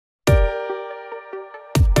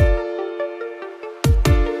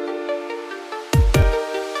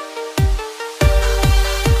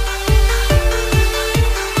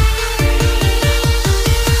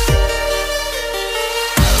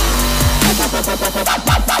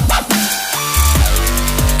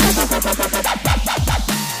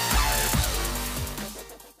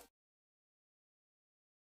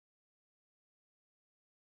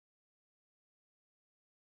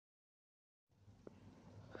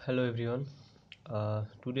Hello everyone.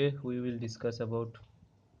 Today we will discuss about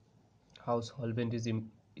how solvent is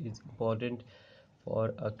important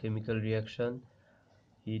for a chemical reaction.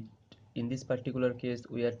 It In this particular case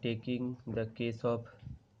we are taking the case of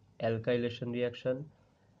alkylation reaction,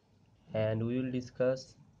 and we will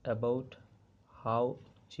discuss about how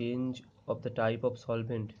change of the type of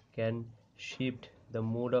solvent can shift the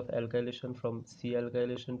mode of alkylation from C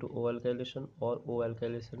alkylation to O alkylation or O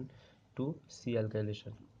alkylation to C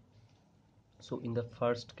alkylation. So in the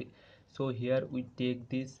first case, so here we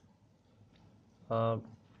uh,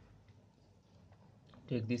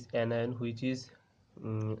 take this anion which is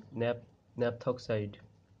naphthoxide.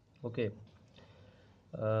 Okay,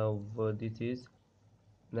 this is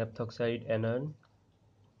naphthoxide anion,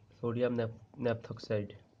 sodium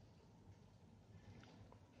naphthoxide.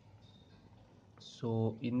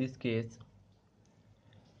 So in this case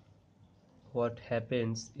what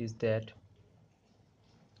happens is that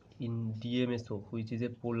in DMSO, which is a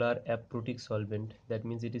polar aprotic solvent, that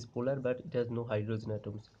means it is polar but it has no hydrogen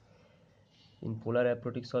atoms. In polar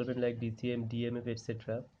aprotic solvent like DCM, DMF,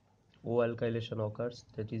 etc., O alkylation occurs,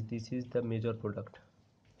 that is, this is the major product.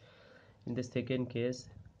 In the second case,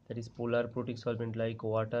 that is polar protic solvent like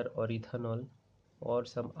water or ethanol or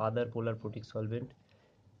some other polar protic solvent,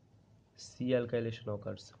 C alkylation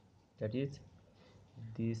occurs, that is,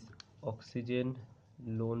 this oxygen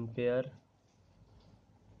lone pair,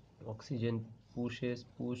 oxygen push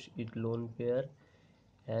it lone pair,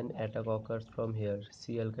 and attack occurs from here,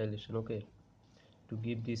 C alkylation, okay, to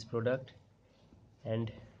give this product.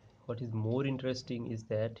 And what is more interesting is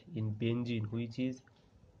that in benzene, which is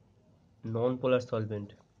non-polar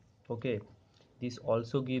solvent, okay, this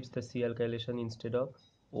also gives the C alkylation instead of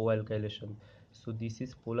O alkylation. So this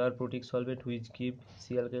is polar protic solvent which give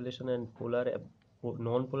C alkylation, and polar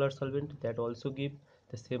non-polar solvent that also give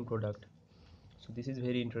the same product. So this is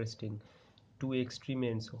very interesting. Two extreme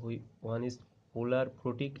ends, one is polar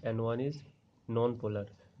protic and one is non-polar,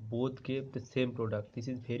 both gave the same product. This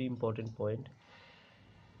is very important point,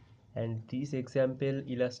 and this example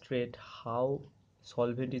illustrate how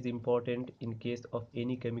solvent is important in case of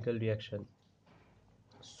any chemical reaction.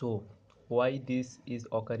 So why this is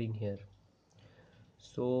occurring here?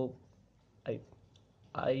 So i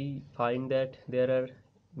I find that there are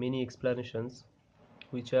many explanations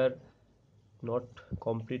which are not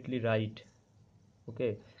completely right.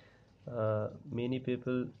 Okay, many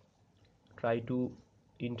people try to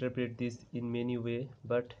interpret this in many way,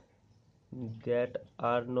 but that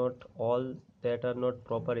are not all, that are not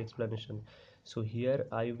proper explanation. So here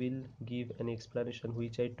I will give an explanation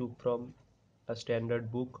which I took from a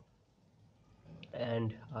standard book,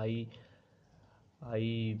 and I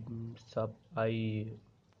sub I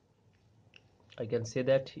can say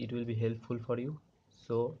that it will be helpful for you.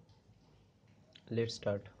 So let's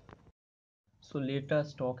start. So let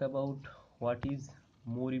us talk about what is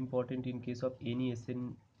more important in case of any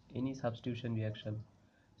substitution reaction.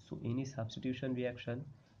 So any substitution reaction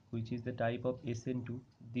which is the type of SN2,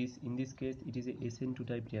 this in this case it is a SN2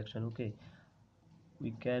 type reaction. Okay,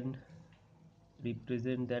 we can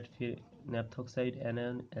represent that naphthoxide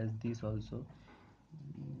anion as this also.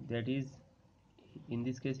 That is, in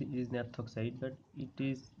this case it is naphthoxide, but it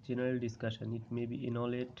is general discussion, it may be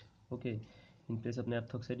enolate. Okay, in place of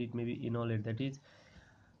naphthoxide it may be enolate, that is,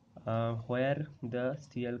 where the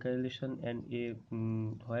C alkylation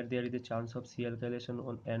and where there is a chance of C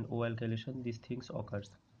alkylation and O alkylation, these things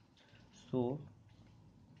occurs. So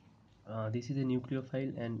this is a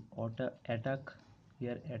nucleophile, and attack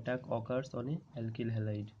here, attack occurs on a alkyl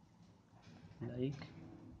halide, like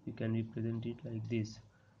you can represent it like this.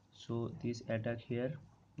 So this attack here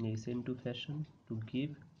is into fashion to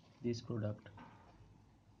give this product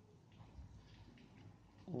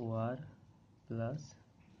OR plus,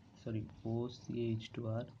 sorry,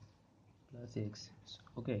 OCH2R plus X.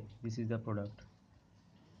 Okay, this is the product.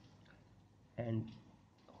 And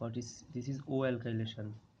what is this is O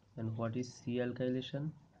alkylation, and what is C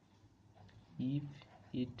alkylation? If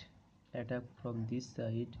it attack from this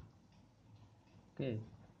side, okay,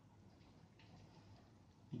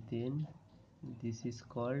 then this is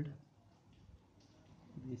called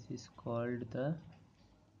the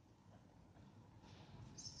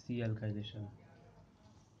C alkylation.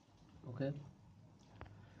 Okay,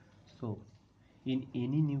 so in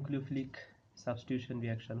any nucleophilic substitution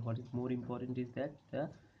reaction, what is more important is that the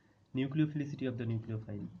nucleophilicity of the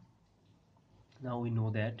nucleophile. Now we know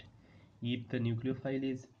that if the nucleophile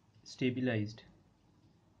is stabilized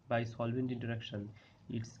by solvent interaction,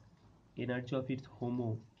 its energy of its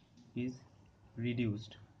HOMO is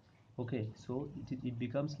reduced. Okay, so it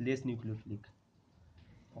becomes less nucleophilic.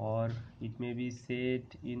 or it may be said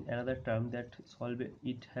in another term that solvent,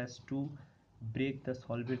 it has to break the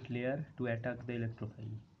solvent layer to attack the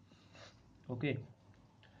electrophile. Okay,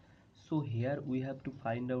 so here we have to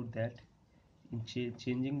find out that in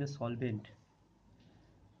changing the solvent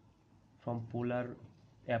from polar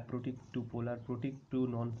aprotic to polar protic to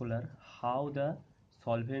non-polar, how the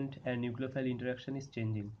solvent and nucleophile interaction is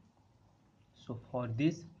changing. So for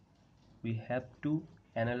this we have to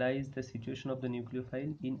analyze the situation of the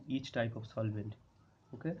nucleophile in each type of solvent.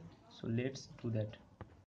 Okay, so let's do that.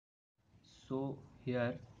 So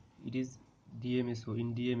here it is DMSO.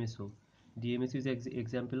 In DMSO is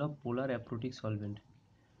example of polar aprotic solvent.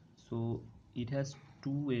 So it has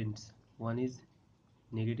two ends, one is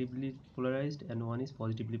negatively polarized and one is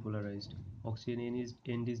positively polarized. Oxygen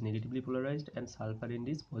end is negatively polarized and sulfur end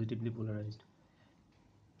is positively polarized.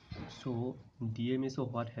 So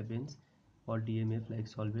DMSO, what happens for DMF like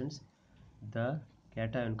solvents, the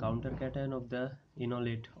cation, counter cation of the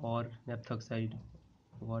enolate or naphthoxide,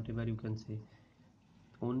 whatever you can say,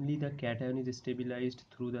 only the cation is stabilized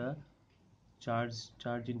through the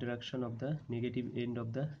charge interaction of the negative end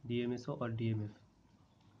of the DMSO or DMF.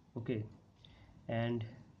 Okay, and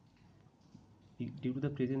due to the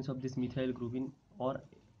presence of this methyl group in or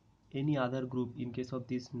any other group in case of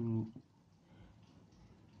these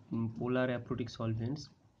polar aprotic solvents,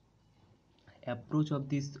 approach of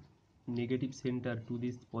this negative center to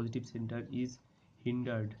this positive center is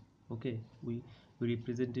hindered. Okay, we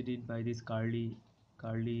represented it by these curly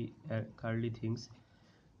things,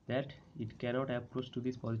 that it cannot approach to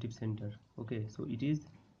this positive center. Okay, so it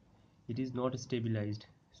is not stabilized.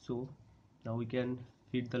 So now we can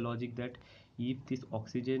fit the logic that if this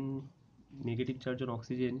oxygen, negative charge on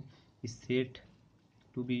oxygen, is set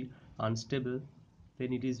to be unstable,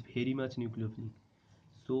 then it is very much nucleophilic.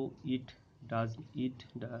 So it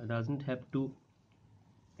doesn't have to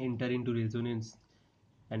enter into resonance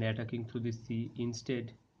and attacking through the C.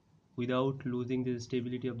 Instead, without losing the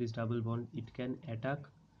stability of this double bond, it can attack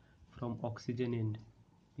from oxygen end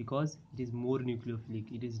because it is more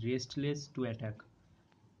nucleophilic. It is restless to attack.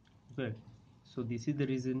 Okay, so this is the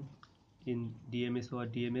reason in DMSO or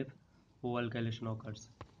DMF O alkylation occurs.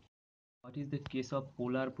 What is the case of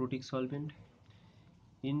polar protic solvent?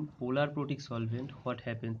 In polar protic solvent, what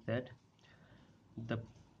happens that the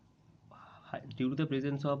due to the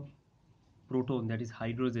presence of proton, that is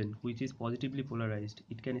hydrogen, which is positively polarized,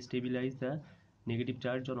 it can stabilize the negative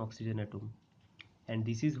charge on oxygen atom, and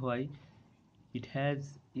this is why it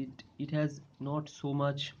has not so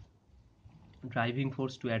much driving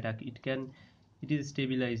force to attack. It is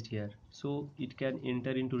stabilized here, so it can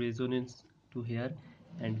enter into resonance to here,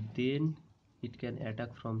 and then it can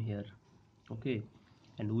attack from here. Okay,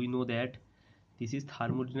 and we know that this is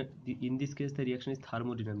in this case the reaction is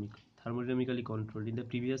thermodynamically controlled. In the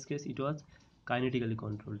previous case it was kinetically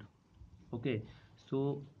controlled. Okay,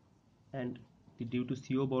 so and due to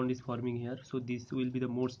CO bond is forming here, so this will be the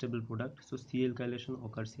more stable product, so C alkylation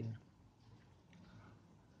occurs here.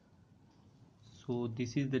 So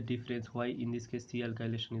this is the difference why in this case C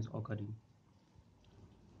alkylation is occurring.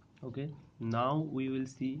 Okay, now we will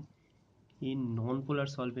see in non-polar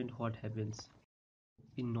solvent what happens.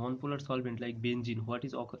 In non-polar solvent like benzene, what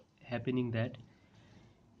is happening that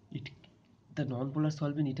it the non-polar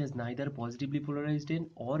solvent, it has neither positively polarized end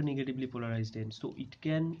or negatively polarized end, so it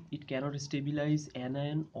cannot stabilize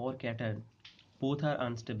anion or cation. Both are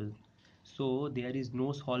unstable, so there is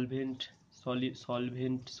no solvent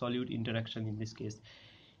solute interaction in this case.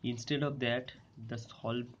 Instead of that, the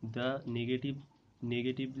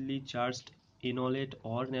negatively charged enolate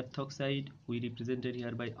or naphthoxide, we represented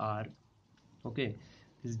here by R. Okay,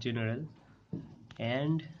 this is general,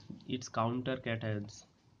 and its counter cations,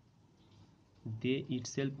 they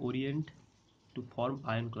itself orient to form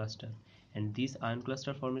ion cluster, and this ion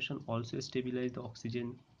cluster formation also stabilize the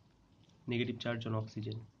oxygen, negative charge on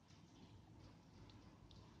oxygen.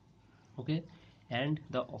 Okay, and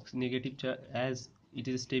the negative charge, as it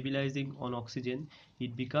is stabilizing on oxygen,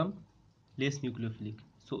 it become less nucleophilic,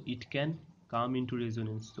 so it can come into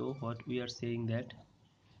resonance. So what we are saying that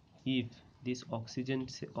if this oxygen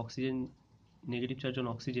negative charge on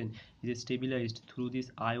oxygen is stabilized through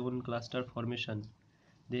this ion cluster formation,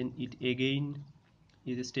 then it again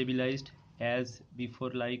is stabilized as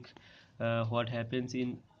before, like what happens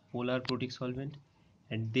in polar protic solvent,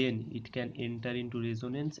 and then it can enter into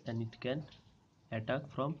resonance and it can attack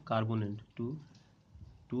from carbon end to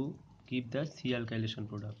give the C alkylation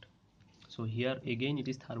product. So here again it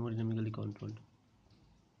is thermodynamically controlled.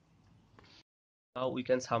 Now we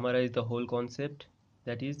can summarize the whole concept,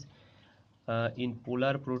 that is in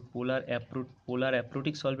polar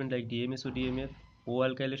aprotic solvent like DMSO DMF, O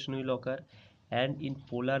alkylation will occur, and in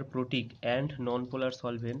polar protic and non-polar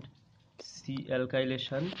solvent, C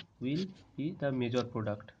alkylation will be the major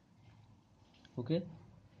product. Okay,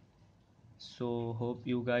 so hope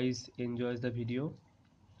you guys enjoys the video.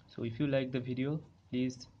 So if you like the video,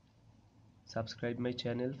 please subscribe my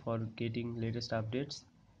channel for getting latest updates,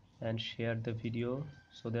 and share the video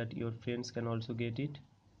so that your friends can also get it.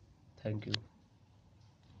 Thank you.